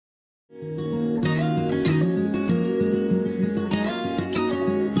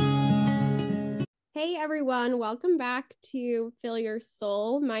everyone, welcome back to Fill Your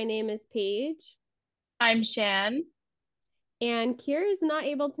Soul. My name is Paige, I'm Shan. and Kiera is not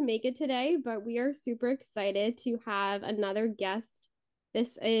able to make it today, but we are super excited to have another guest.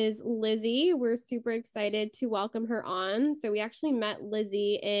 This is Lizzie. We're super excited to welcome her on. So, we actually met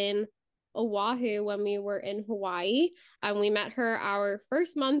Lizzie in Oahu when we were in Hawaii. We met her our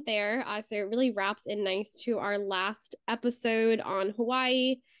first month there. So, it really wraps in nice to our last episode on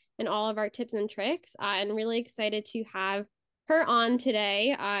Hawaii and all of our tips and tricks. And really excited to have her on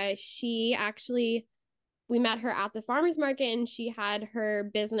today. We met her at the farmer's market and she had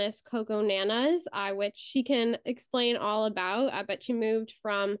her business Coco Nanas, which she can explain all about. But she moved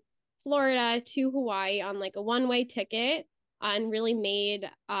from Florida to Hawaii on like a one-way ticket and really made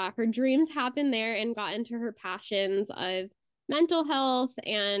her dreams happen there and got into her passions of mental health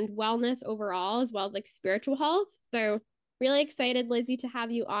and wellness overall, as well as like spiritual health. So, really excited, Lizzie, to have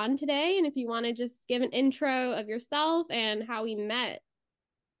you on today. And if you want to just give an intro of yourself and how we met.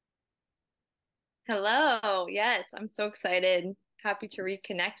 Hello. Yes, I'm so excited. Happy to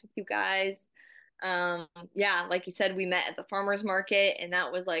reconnect with you guys. Yeah, like you said, we met at the farmers market, and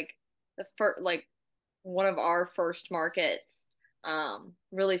that was like the first, like one of our first markets.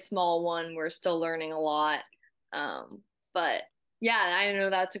 Really small one. We're still learning a lot. But yeah, I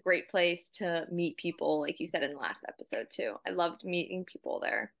know that's a great place to meet people, like you said in the last episode too. I loved meeting people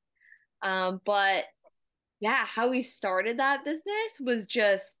there. But yeah, how we started that business was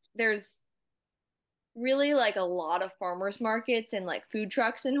just there's really like a lot of farmers markets and like food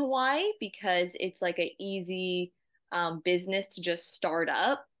trucks in Hawaii because it's like a easy business to just start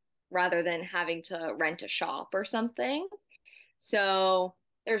up rather than having to rent a shop or something. So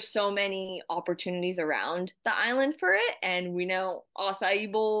there's so many opportunities around the island for it, and we know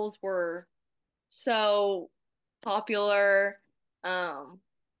acai bowls were so popular. Um,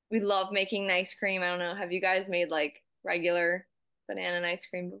 we love making ice cream. I don't know, have you guys made like regular banana and ice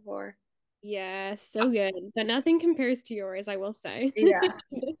cream before? Yeah, so good. But nothing compares to yours, I will say. Yeah.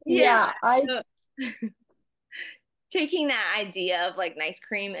 Yeah, Yeah. I So taking that idea of like nice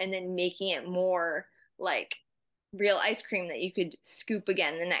cream and then making it more like real ice cream that you could scoop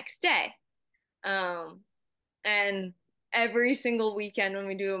again the next day. Um, and every single weekend when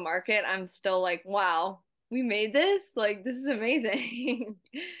we do a market, I'm still like, wow, we made this? Like, this is amazing.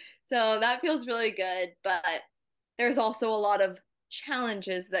 So that feels really good. But there's also a lot of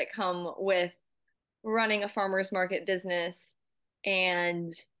challenges that come with running a farmer's market business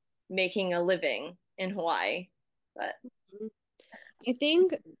and making a living in Hawaii. But I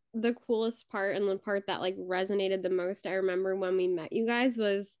think the coolest part and the part that like resonated the most, I remember when we met you guys,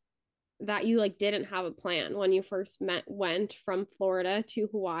 was that you like didn't have a plan when you first went from Florida to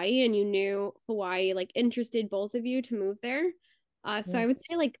Hawaii, and you knew Hawaii like interested both of you to move there. So I would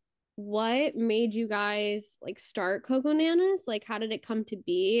say, like, what made you guys like start Coco Nanas? Like, how did it come to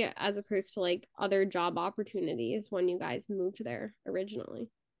be as opposed to like other job opportunities when you guys moved there originally?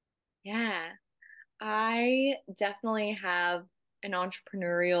 yeah, I definitely have an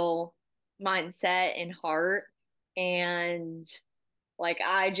entrepreneurial mindset and heart. And like,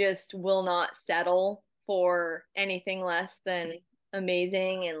 I just will not settle for anything less than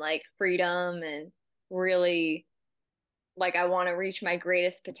amazing and like freedom and really like I want to reach my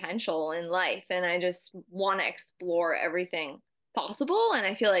greatest potential in life. And I just want to explore everything possible. And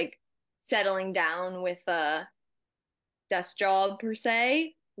I feel like settling down with a desk job per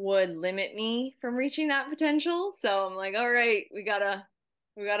se would limit me from reaching that potential. So I'm like, all right, we gotta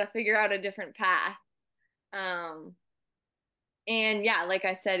figure out a different path. Um, and yeah, like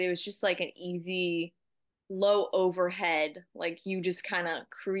I said, it was just like an easy, low overhead, like you just kind of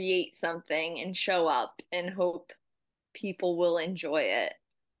create something and show up and hope people will enjoy it.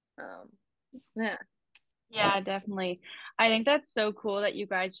 Um, yeah. Yeah, definitely. I think that's so cool that you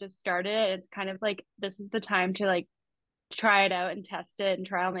guys just started it. It's kind of like this is the time to like try it out and test it and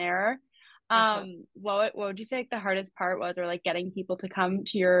trial and error. Uh-huh. What would you say like the hardest part was, or like getting people to come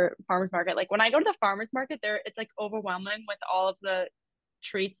to your farmers market? Like when I go to the farmers market, there it's like overwhelming with all of the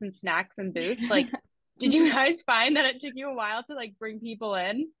treats and snacks and booths. Like, did you guys find that it took you a while to like bring people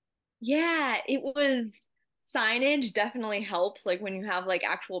in? Yeah, it was signage definitely helps like when you have like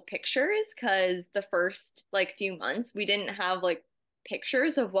actual pictures because the first like few months we didn't have like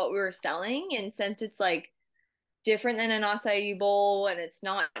pictures of what we were selling, and since it's like different than an acai bowl and it's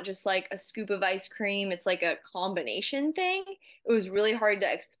not just like a scoop of ice cream, it's like a combination thing. It was really hard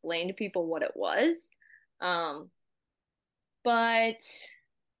to explain to people what it was. Um, but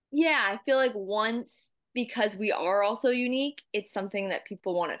yeah, I feel like once, because we are also unique, it's something that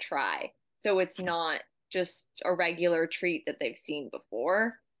people want to try. So it's not just a regular treat that they've seen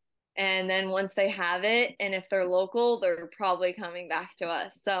before. And then once they have it, and if they're local, they're probably coming back to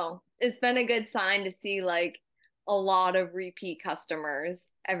us. So it's been a good sign to see like a lot of repeat customers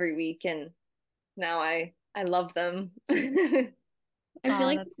every week. And now I love them. I feel Oh,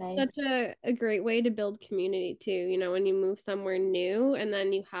 like that's nice. it's such a great way to build community too, when you move somewhere new and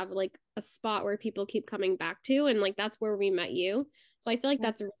then you have like a spot where people keep coming back to, and like that's where we met you. So I feel like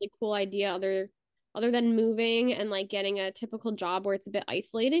that's a really cool idea, other than moving and like getting a typical job where it's a bit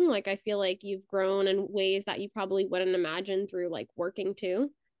isolating. Like I feel like you've grown in ways that you probably wouldn't imagine through like working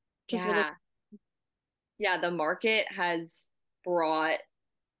too. Just really Yeah. Yeah, the market has brought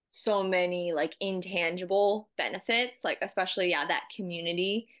so many like intangible benefits, like especially, yeah, that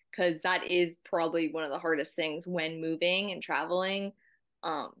community, because that is probably one of the hardest things when moving and traveling.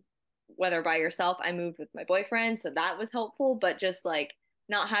 Um, whether by yourself, I moved with my boyfriend, so that was helpful, but just like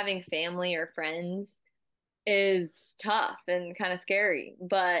not having family or friends is tough and kind of scary.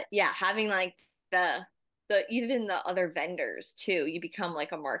 But yeah, having like the even the other vendors too, you become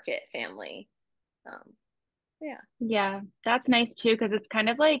like a market family. Um, yeah. Yeah, that's nice too, because it's kind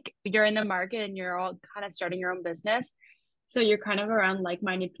of like you're in the market and you're all kind of starting your own business. So you're kind of around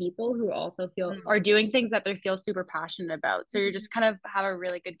like-minded people who also feel Mm. are doing things that they feel super passionate about. So you're just kind of have a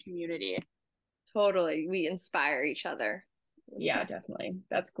really good community. Totally. We inspire each other. Yeah, definitely.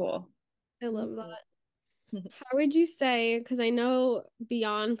 That's cool. I love that. Mhm. How would you say, because I know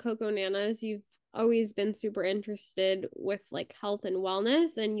beyond Coco Nanas, you've always been super interested with like health and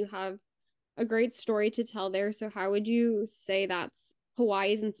wellness, and you have a great story to tell there. So, how would you say that's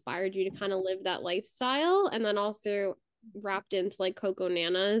Hawaii's inspired you to kind of live that lifestyle? And then also wrapped into like Coco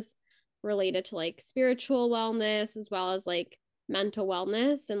Nanas related to like spiritual wellness as well as like mental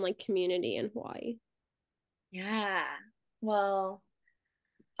wellness and like community in Hawaii. Yeah. Well,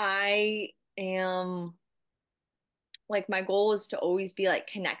 I am like my goal is to always be like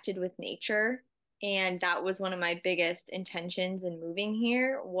connected with nature. And that was one of my biggest intentions in moving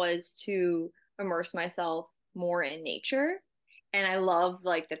here was to immerse myself more in nature. And I love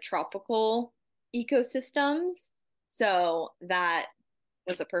like the tropical ecosystems. So that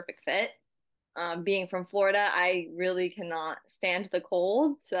was a perfect fit. Being from Florida, I really cannot stand the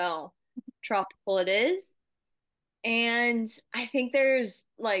cold. So tropical it is. And I think there's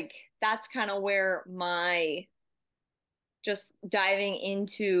like, that's kind of where my just diving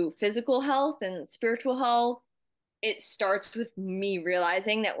into physical health and spiritual health, it starts with me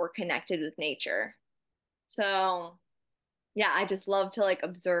realizing that we're connected with nature. So, yeah, I just love to like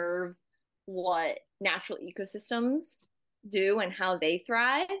observe what natural ecosystems do and how they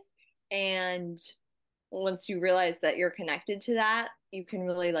thrive. And once you realize that you're connected to that, you can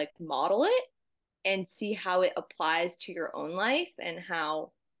really like model it and see how it applies to your own life and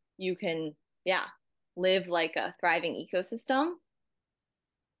how you can, yeah, live like a thriving ecosystem.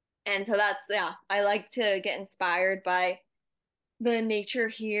 And so that's, yeah, I like to get inspired by the nature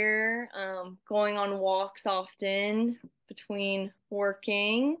here, going on walks often between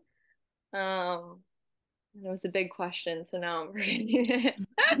working. Um, it was a big question, so now I'm forgetting it.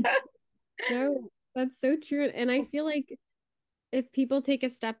 No, that's so true. And I feel like if people take a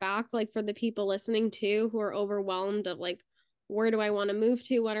step back, like for the people listening too, who are overwhelmed of like, where do I want to move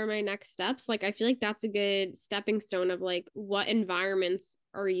to? What are my next steps? Like, I feel like that's a good stepping stone of like, what environments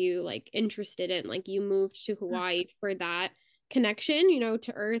are you like interested in? Like, you moved to Hawaii for that connection,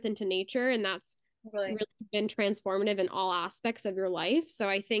 to earth and to nature. And that's Really. really been transformative in all aspects of your life. So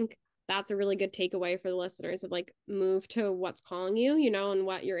I think that's a really good takeaway for the listeners of like, move to what's calling you, and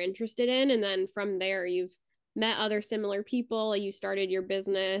what you're interested in. And then from there, you've met other similar people, you started your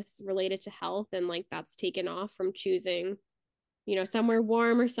business related to health, and like that's taken off from choosing, somewhere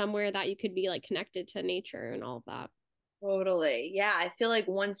warm or somewhere that you could be like connected to nature and all of that. Totally. Yeah, I feel like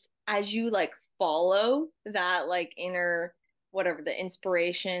once as you like follow that like inner whatever the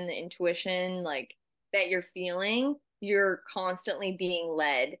inspiration, the intuition like that you're feeling, you're constantly being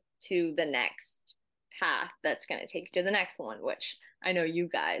led to the next path that's going to take you to the next one, which I know you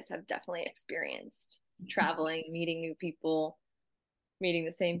guys have definitely experienced traveling, meeting new people, meeting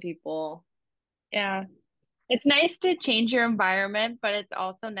the same people. Yeah. It's nice to change your environment, but it's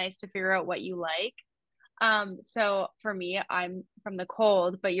also nice to figure out what you like. So for me, I'm from the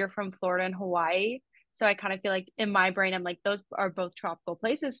cold, but you're from Florida and Hawaii. So I kind of feel like in my brain, I'm like, those are both tropical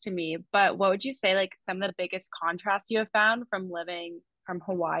places to me. But what would you say, like, some of the biggest contrasts you have found from living from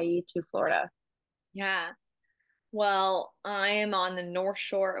Hawaii to Florida? Yeah. Well, I am on the North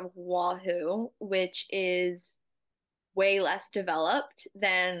Shore of Oahu, which is way less developed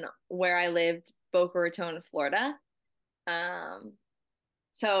than where I lived, Boca Raton, Florida. Um,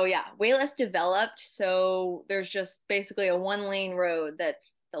 So yeah, way less developed. So there's just basically a one lane road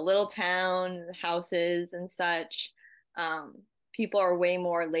that's the little town, houses and such. Um, People are way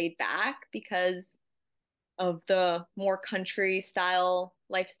more laid back because of the more country style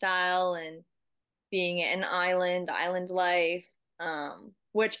lifestyle and being an island life,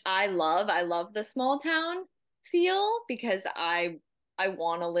 which I love. I love the small town feel because I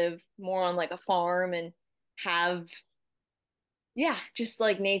want to live more on like a farm and have, yeah, just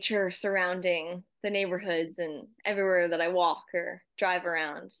like nature surrounding the neighborhoods and everywhere that I walk or drive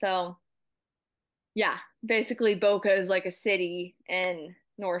around. So yeah, basically Boca is like a city and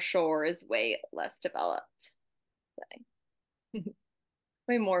North Shore is way less developed.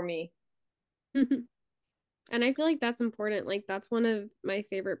 Way more me. And I feel like that's important. Like that's one of my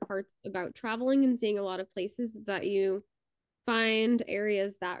favorite parts about traveling and seeing a lot of places is that you find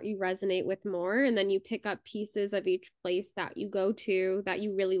areas that you resonate with more and then you pick up pieces of each place that you go to that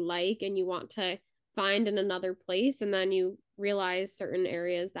you really like and you want to find in another place and then you realize certain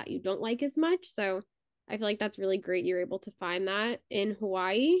areas that you don't like as much. So I feel like that's really great you're able to find that in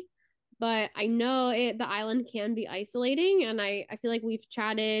Hawaii. But I know the island can be isolating and I feel like we've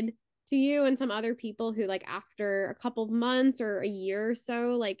chatted to you and some other people who like after a couple of months or a year or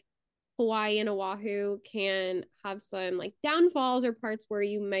so like Hawaii and Oahu can have some like downfalls or parts where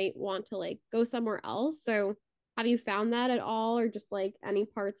you might want to like go somewhere else. So have you found that at all or just like any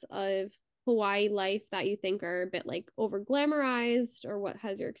parts of Hawaii life that you think are a bit like over glamorized or what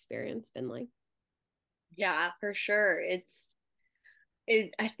has your experience been like? Yeah, for sure.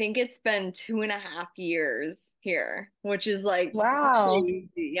 I think it's been 2.5 years here, which is like Wow.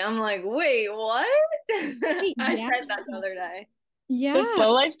 crazy. I'm like, wait, what? I Yeah. said that the other day. The Yeah.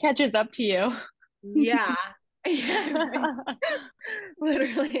 slow life catches up to you. Yeah. Yeah, right.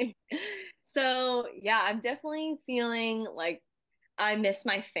 Literally. So, yeah, I'm definitely feeling like I miss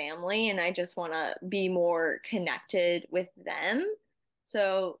my family and I just want to be more connected with them.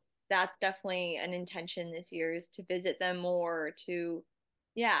 So that's definitely an intention this year is to visit them more, to,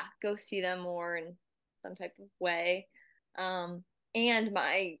 yeah, go see them more in some type of way. Um, and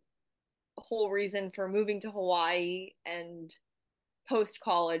my whole reason for moving to Hawaii and post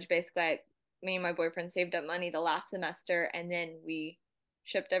college, basically, me and my boyfriend saved up money the last semester and then we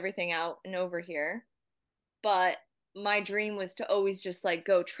shipped everything out and over here. But my dream was to always just like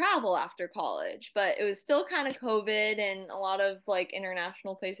go travel after college, but it was still kind of COVID and a lot of like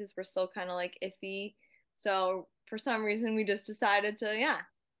international places were still kind of like iffy. So for some reason we just decided to, yeah,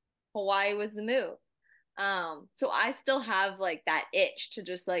 Hawaii was the move. So I still have like that itch to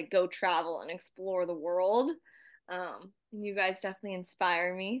just like go travel and explore the world. And you guys definitely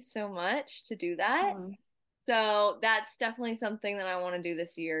inspire me so much to do that. Mm. So that's definitely something that I want to do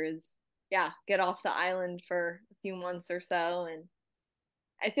this year is, yeah, get off the island for a few months or so. And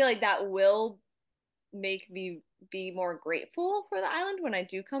I feel like that will make me be more grateful for the island when I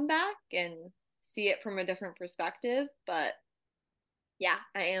do come back and see it from a different perspective. But yeah,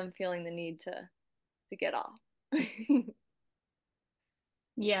 I am feeling the need to get off.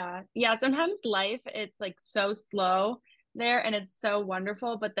 Yeah. Yeah. Sometimes life, it's like so slow there and it's so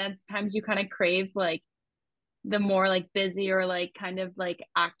wonderful, but then sometimes you kind of crave like the more like busy or like kind of like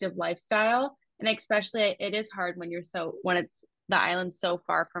active lifestyle. And especially it is hard when you're so when it's the island's so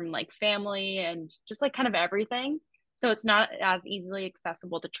far from like family and just like kind of everything. So it's not as easily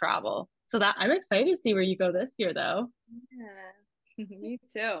accessible to travel. So that I'm excited to see where you go this year though. Yeah, me too.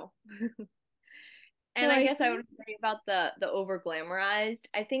 So And I I guess I would say about the over glamorized.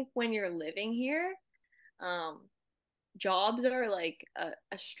 I think when you're living here, um, jobs are like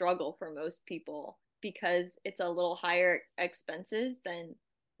a struggle for most people because it's a little higher expenses than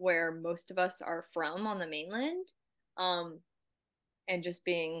where most of us are from on the mainland. Um, and just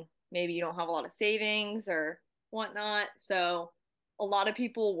being maybe you don't have a lot of savings or whatnot. So a lot of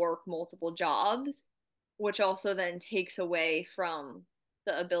people work multiple jobs, which also then takes away from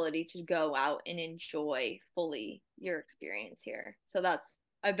the ability to go out and enjoy fully your experience here. So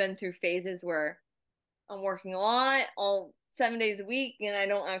I've been through phases where I'm working a lot, all 7 days a week, and I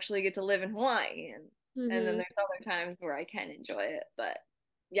don't actually get to live in Hawaii. And then Mhm. there's other times where I can enjoy it. But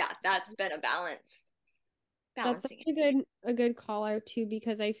yeah, that's been a That's balancing such act. a good call out too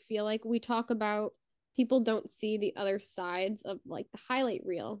because I feel like we talk about people don't see the other sides of like the highlight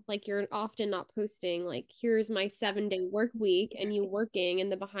reel. Like you're often not posting like here's my 7-day work week and you working in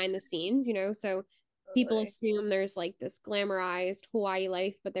the behind the scenes, you know. So people Totally. assume there's like this glamorized Hawaii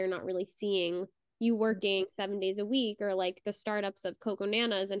life, but they're not really seeing you working 7 days a week or like the startups of Coco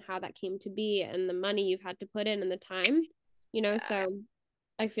Nanas and how that came to be and the money you've had to put in and the time, you know. Yeah. So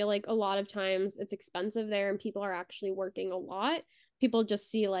I feel like a lot of times it's expensive there and people are actually working a lot. people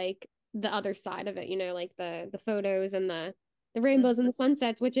just see like the other side of it, like the photos and the rainbows and the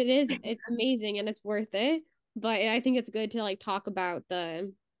sunsets, which it's amazing and it's worth it. But I think it's good to like talk about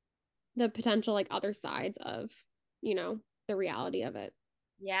the potential like other sides of, the reality of it.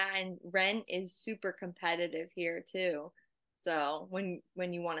 Yeah, and rent is super competitive here too. So when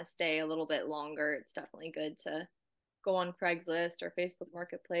you want to stay a little bit longer, it's definitely good to go on Craigslist or Facebook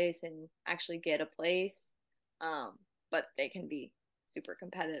Marketplace and actually get a place. But they can be super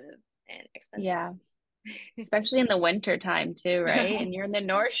competitive and expensive. Yeah. Especially in the winter time too, right? And you're in the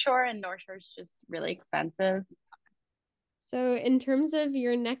North Shore, and North Shore is just really expensive. So, in terms of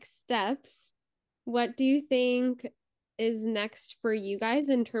your next steps, what do you think is next for you guys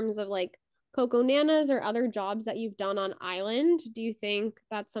in terms of like Coco Nanas or other jobs that you've done on island? Do you think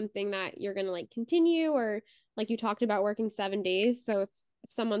that's something that you're going to like continue, or like you talked about working 7 days? So, if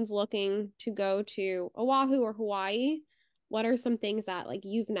someone's looking to go to Oahu or Hawaii, what are some things that like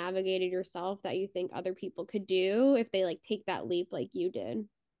you've navigated yourself that you think other people could do if they like take that leap like you did?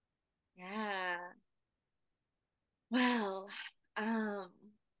 Yeah. Well, um,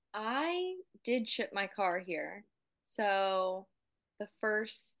 I did ship my car here. So the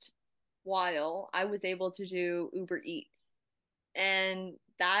first while I was able to do Uber Eats. And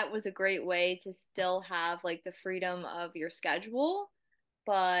that was a great way to still have like the freedom of your schedule,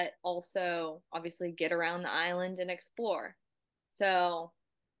 but also obviously get around the island and explore. So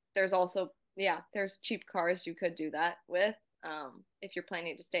there's also, yeah, there's cheap cars you could do that with, if you're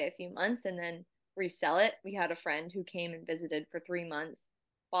planning to stay a few months and then resell it. We had a friend who came and visited for 3 months,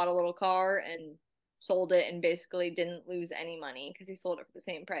 bought a little car and sold it and basically didn't lose any money because he sold it for the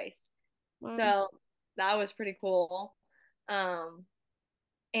same price. Wow. So that was pretty cool. Um,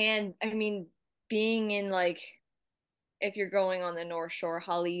 and I mean, being in like, if you're going on the North Shore,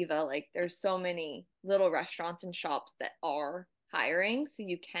 Haleiwa, like there's so many little restaurants and shops that are hiring, so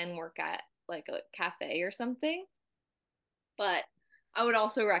you can work at like a cafe or something. But I would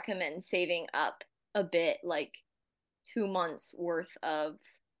also recommend saving up a bit, like 2 months worth of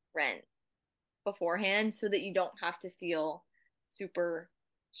rent beforehand so that you don't have to feel super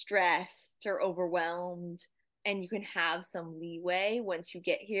stressed or overwhelmed, and you can have some leeway once you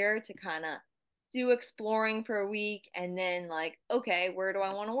get here to kind of do exploring for a week and then like, okay, where do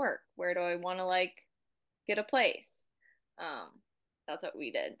I want to work, where do I want to like get a place. um that's what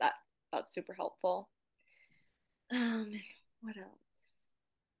we did. That's super helpful. um what else?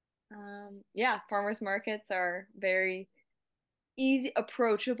 Yeah, farmers markets are very easy,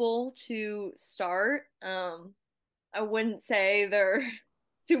 approachable to start. I wouldn't say they're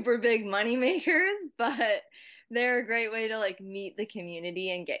super big money makers, but they're a great way to like meet the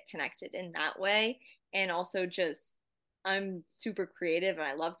community and get connected in that way. And also just, I'm super creative and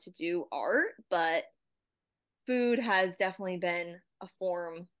I love to do art, but food has definitely been a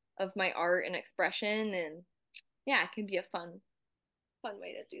form of my art and expression, and yeah, it can be a fun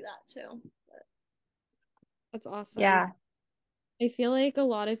way to do that too. But, That's awesome. Yeah. I feel like a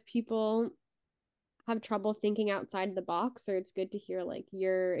lot of people have trouble thinking outside the box, so it's good to hear like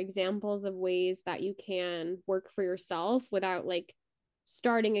your examples of ways that you can work for yourself without like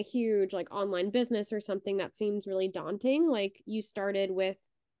starting a huge like online business or something that seems really daunting. Like you started with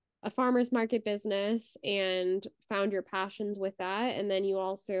a farmer's market business and found your passions with that, and then you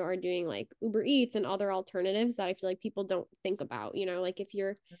also are doing like Uber Eats and other alternatives that I feel like people don't think about, like if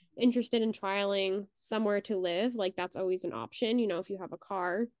you're interested in trialing somewhere to live, like that's always an option, if you have a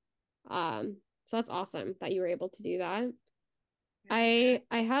car. So that's awesome that you were able to do that. I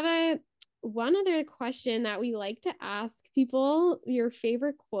have a one other question that we like to ask people, your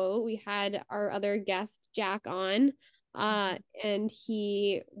favorite quote. We had our other guest Jack on, and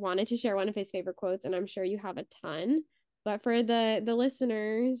he wanted to share one of his favorite quotes, and I'm sure you have a ton. But for the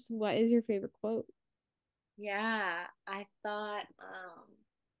listeners, what is your favorite quote? yeah, I thought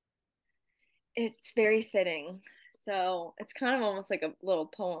it's very fitting. So it's kind of almost like a little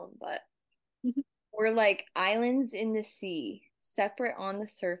poem, but we're like islands in the sea, separate on the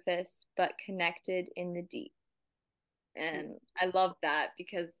surface, but connected in the deep. And I love that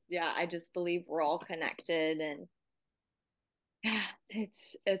because, yeah, I just believe we're all connected, and yeah,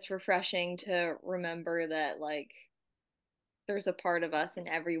 it's refreshing to remember that like there's a part of us in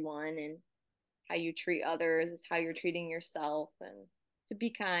everyone, and how you treat others is how you're treating yourself, and to be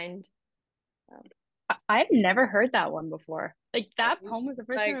kind. Um, I've never heard that one before. Like that right? poem was the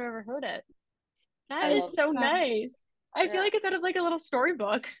first time I've Like ever heard it. I That love is so that. nice. I feel Yeah. like it's out of like a little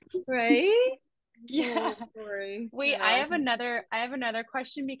storybook. Right? It's a Yeah. little story. Wait, Yeah. I have another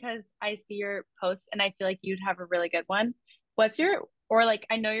question because I see your posts and I feel like you'd have a really good one. What's your Or like,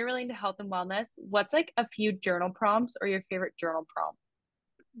 I know you're really into health and wellness. What's like a few journal prompts or your favorite journal prompt?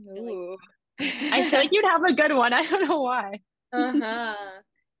 Like, Ooh. I feel like you'd have a good one. I don't know why. Uh-huh.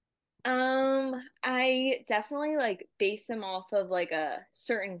 I definitely like base them off of like a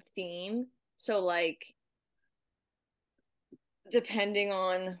certain theme. So like depending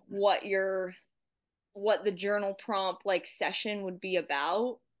on what the journal prompt like session would be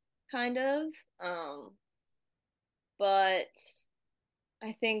about, kind of. Um, but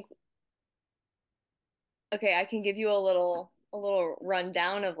I think okay, I can give you a little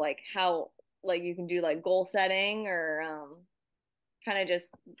rundown of like how like you can do like goal setting or kind of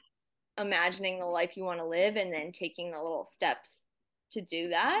just imagining the life you want to live and then taking the little steps to do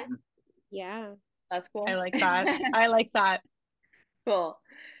that. yeah. That's I cool. like that. I like that. Cool.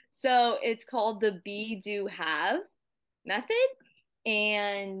 So it's called the be, do, have method.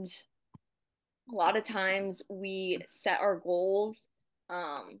 And a lot of times we set our goals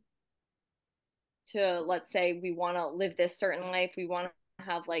um, to, let's say, we want to live this certain life. We want to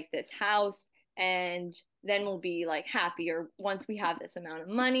have like this house, and then we'll be like happy. Or once we have this amount of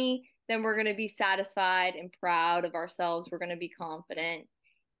money, then we're going to be satisfied and proud of ourselves. We're going to be confident.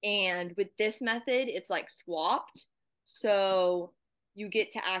 And with this method, it's like swapped. So you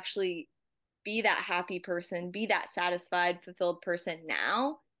get to actually be that happy person, be that satisfied, fulfilled person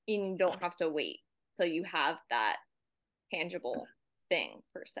now, and you don't have to wait till you have that tangible thing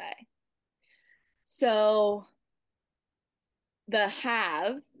per se. So the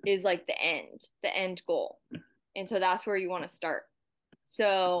have is like the end goal. And so that's where you want to start.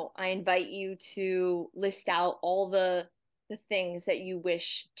 So I invite you to list out all the things that you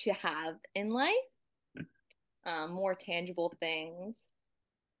wish to have in life, more tangible things.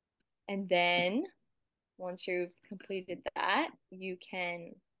 And then once you've completed that, you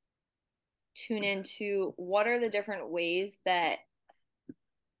can tune into what are the different ways that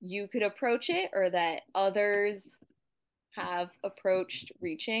you could approach it or that others have approached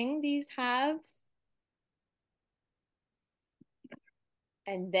reaching these halves.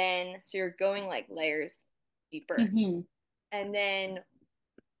 And then, so you're going like layers deeper. Hmm. And then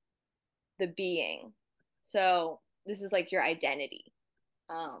the being. So this is like your identity.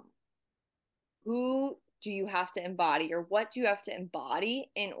 Um, who do you have to embody or what do you have to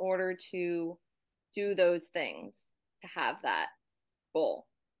embody in order to do those things to have that goal?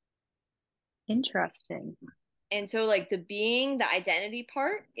 Interesting. And so like the being, the identity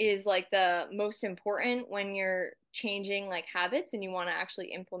part is like the most important when you're changing like habits and you want to actually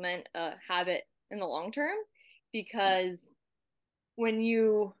implement a habit in the long term, because when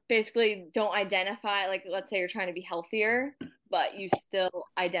you basically don't identify, like let's say you're trying to be healthier but you still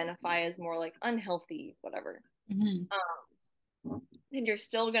identify as more like unhealthy whatever, Hmm. then you're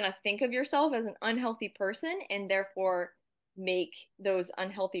still going to think of yourself as an unhealthy person and therefore make those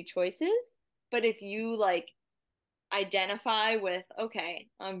unhealthy choices. But if you like identify with, okay,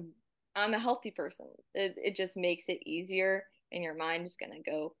 I'm a healthy person, it just makes it easier and your mind is going to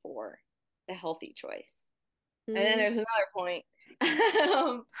go for the healthy choice. And then Mm. there's another point.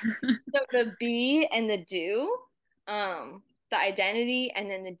 So the be and the do, the identity and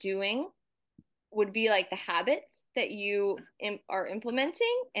then the doing would be like the habits that you are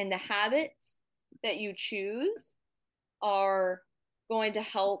implementing, and the habits that you choose are going to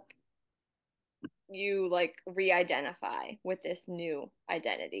help you like re-identify with this new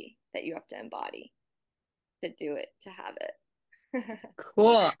identity that you have to embody to do it, to have it.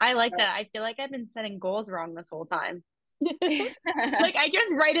 Cool. I like that. I feel like I've been setting goals wrong this whole time. Like I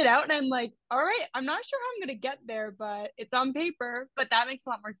just write it out and I'm like, all right, I'm not sure how I'm gonna get there, but it's on paper. But that makes a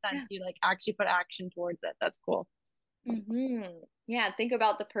lot more sense. You like actually put action towards it. That's cool. Hmm. Yeah, think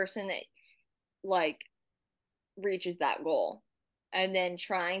about the person that like reaches that goal and then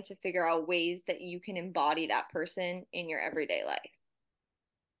trying to figure out ways that you can embody that person in your everyday life.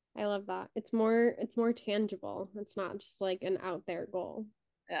 I love that. It's more tangible. It's not just like an out there goal.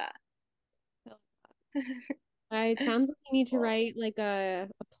 Yeah. I love it sounds like you need to Cool. write like a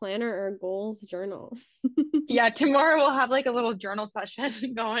planner or a goals journal. Yeah, tomorrow we'll have like a little journal session Yeah,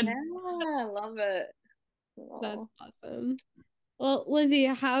 going. I love it. That's Oh. awesome. Well, Lizzie,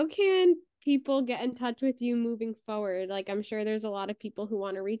 how can people get in touch with you moving forward? Like, I'm sure there's a lot of people who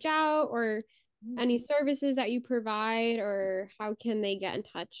want to reach out, or any services that you provide, or how can they get in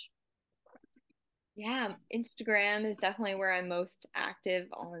touch? Yeah, Instagram is definitely where I'm most active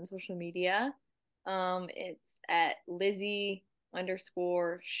on social media. It's at Lizzie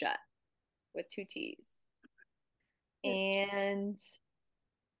underscore Shutt with two T's. And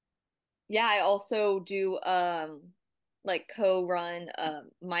yeah, I also do like co-run a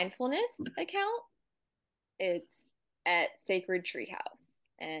mindfulness account. It's at Sacred Treehouse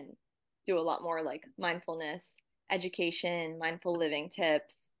and do a lot more like mindfulness education, mindful living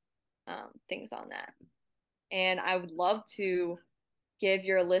tips, things on that. And I would love to give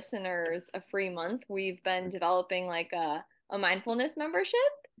your listeners a free month. We've been developing like a mindfulness membership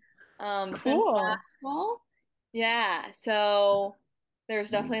since Cool. last fall. Yeah, so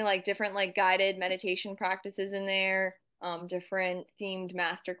there's definitely like different like guided meditation practices in there, different themed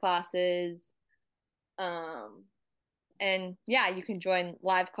master classes. Um, and yeah, you can join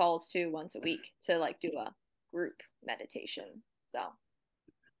live calls too once a week to like do a group meditation. So,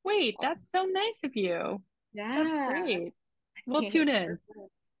 Wait, that's so nice of you. That's yeah. great. We'll tune in.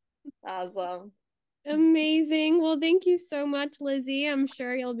 Awesome. Amazing. Well, thank you so much, Lizzie. I'm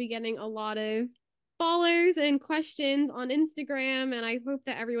sure you'll be getting a lot of followers and questions on Instagram, and I hope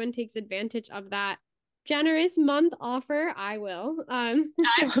that everyone takes advantage of that generous month offer. I will. I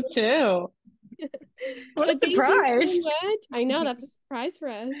will too. What a But thank you so surprise. much. I know that's a surprise for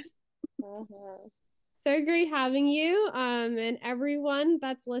us. Uh-huh. So great having you. And everyone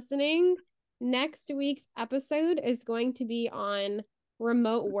that's listening, next week's episode is going to be on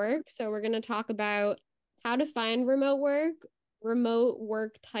remote work. So we're going to talk about how to find remote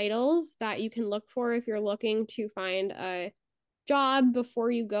work titles that you can look for if you're looking to find a job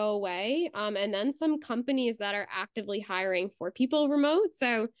before you go away. And then some companies that are actively hiring for people remote.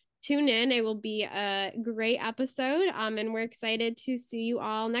 So tune in. It will be a great episode. And we're excited to see you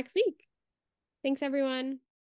all next week. Thanks, everyone.